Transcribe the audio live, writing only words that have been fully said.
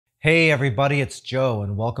Hey everybody, it's Joe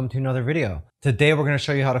and welcome to another video. Today we're going to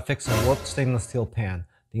show you how to fix a warped stainless steel pan.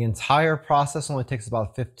 The entire process only takes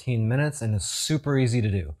about 15 minutes and is super easy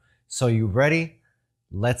to do. So you ready?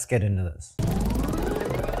 Let's get into this.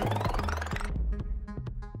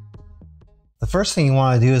 The first thing you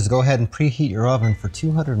want to do is go ahead and preheat your oven for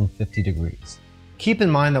 250 degrees. Keep in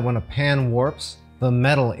mind that when a pan warps, the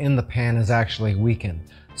metal in the pan is actually weakened.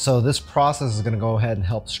 So this process is going to go ahead and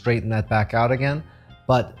help straighten that back out again.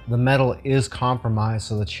 But the metal is compromised,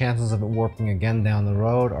 so the chances of it warping again down the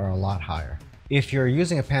road are a lot higher. If you're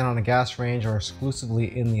using a pan on a gas range or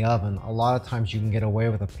exclusively in the oven, a lot of times you can get away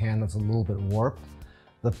with a pan that's a little bit warped.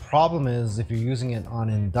 The problem is if you're using it on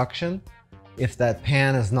induction, if that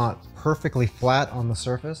pan is not perfectly flat on the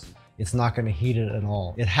surface, it's not going to heat it at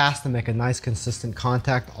all. It has to make a nice consistent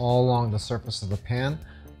contact all along the surface of the pan,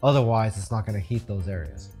 otherwise it's not going to heat those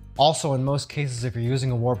areas. Also, in most cases, if you're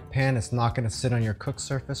using a warped pan, it's not going to sit on your cook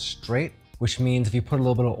surface straight, which means if you put a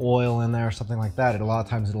little bit of oil in there or something like that, a lot of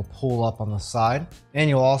times it'll pull up on the side. And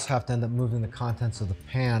you'll also have to end up moving the contents of the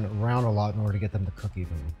pan around a lot in order to get them to cook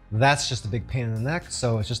evenly. That's just a big pain in the neck,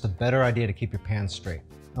 so it's just a better idea to keep your pan straight.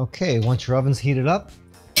 Okay, once your oven's heated up,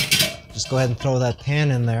 just go ahead and throw that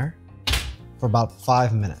pan in there for about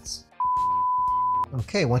 5 minutes.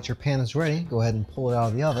 Okay, once your pan is ready, go ahead and pull it out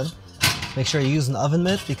of the oven. Make sure you use an oven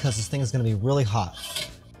mitt because this thing is going to be really hot.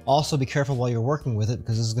 Also be careful while you're working with it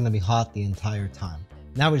because this is going to be hot the entire time.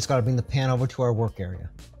 Now we just got to bring the pan over to our work area.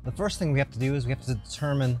 The first thing we have to do is we have to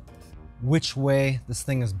determine which way this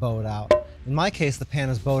thing is bowed out. In my case, the pan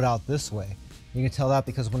is bowed out this way. You can tell that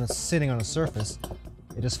because when it's sitting on a surface,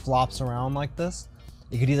 it just flops around like this.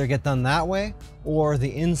 It could either get done that way or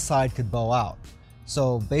the inside could bow out.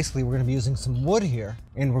 So basically we're going to be using some wood here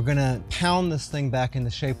and we're going to pound this thing back into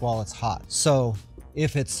shape while it's hot. So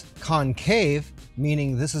if it's concave,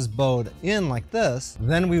 meaning this is bowed in like this,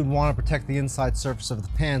 then we would want to protect the inside surface of the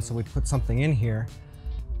pan. So we'd put something in here,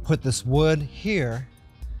 put this wood here,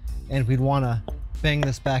 and we'd want to bang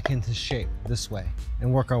this back into shape this way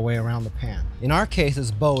and work our way around the pan. In our case,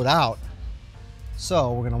 it's bowed out.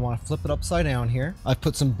 So we're going to want to flip it upside down here. I've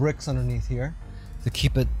put some bricks underneath here to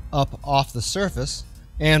keep it up off the surface,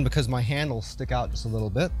 and because my handles stick out just a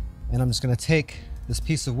little bit. And I'm just going to take this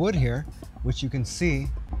piece of wood here, which you can see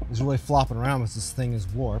is really flopping around as this thing is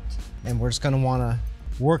warped, and we're just going to want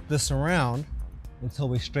to work this around until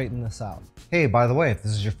we straighten this out. Hey, by the way, if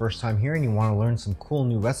this is your first time here and you want to learn some cool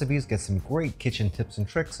new recipes, get some great kitchen tips and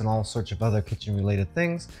tricks and all sorts of other kitchen related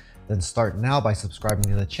things, then start now by subscribing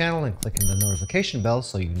to the channel and clicking the notification bell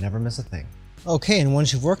so you never miss a thing. Okay, and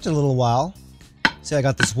once you've worked a little while, see, I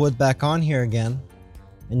got this wood back on here again,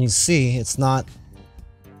 and you see it's not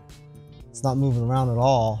moving around at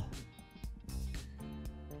all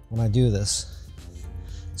when I do this.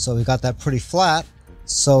 So we got that pretty flat.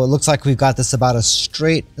 So it looks like we've got this about as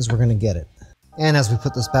straight as we're going to get it. And as we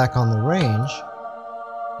put this back on the range,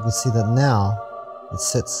 you can see that now it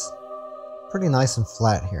sits pretty nice and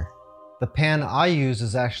flat here. The pan I use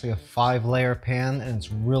is actually a 5-layer pan and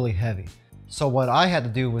it's really heavy. So what I had to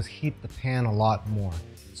do was heat the pan a lot more.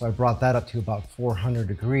 So I brought that up to about 400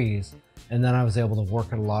 degrees and then I was able to work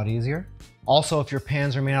it a lot easier. Also, if your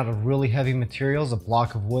pans are made out of really heavy materials, a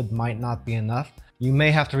block of wood might not be enough. You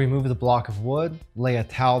may have to remove the block of wood, lay a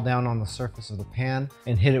towel down on the surface of the pan,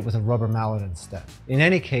 and hit it with a rubber mallet instead. In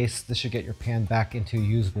any case, this should get your pan back into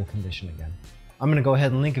usable condition again. I'm going to go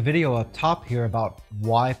ahead and link a video up top here about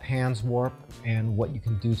why pans warp and what you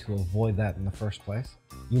can do to avoid that in the first place.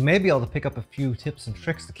 You may be able to pick up a few tips and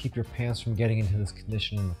tricks to keep your pans from getting into this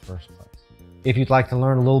condition in the first place. If you'd like to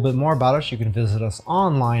learn a little bit more about us, you can visit us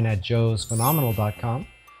online at joesphenomenal.com.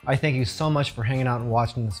 I thank you so much for hanging out and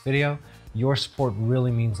watching this video. Your support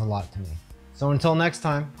really means a lot to me. So until next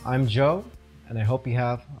time, I'm Joe, and I hope you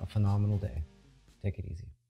have a phenomenal day. Take it easy.